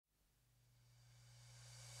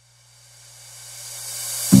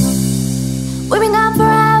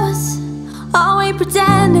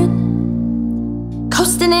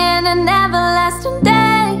Coasting in an everlasting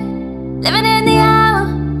day, living in the hour,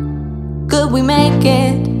 could we make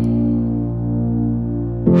it?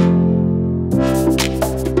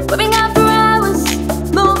 Whipping out for hours,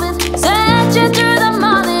 moving, searching through the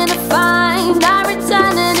morning to find our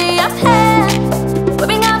eternity ahead.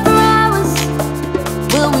 Whipping out for hours,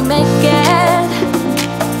 will we make it?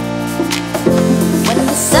 When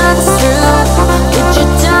the sun's through, would you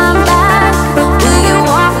turn back? Will you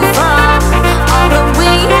walk from all that we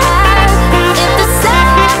had? If the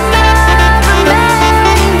summer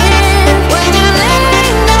remained here, would you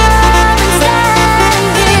linger and stay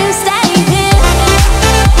here, stay here?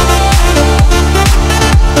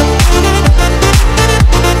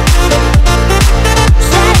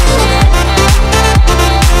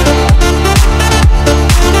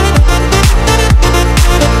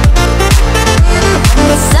 When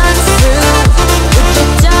the sun's through, would you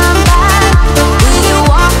turn back? Will you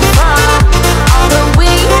walk from all that we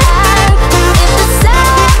had? If the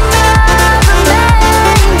summer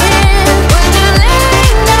remained here, would you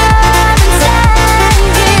linger and stay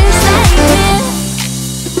here, stay here?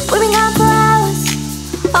 We've out for hours,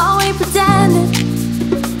 all we pretended,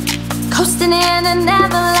 coasting in an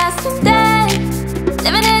everlasting day,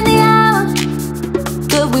 living in the hour,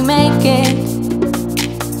 could we make it?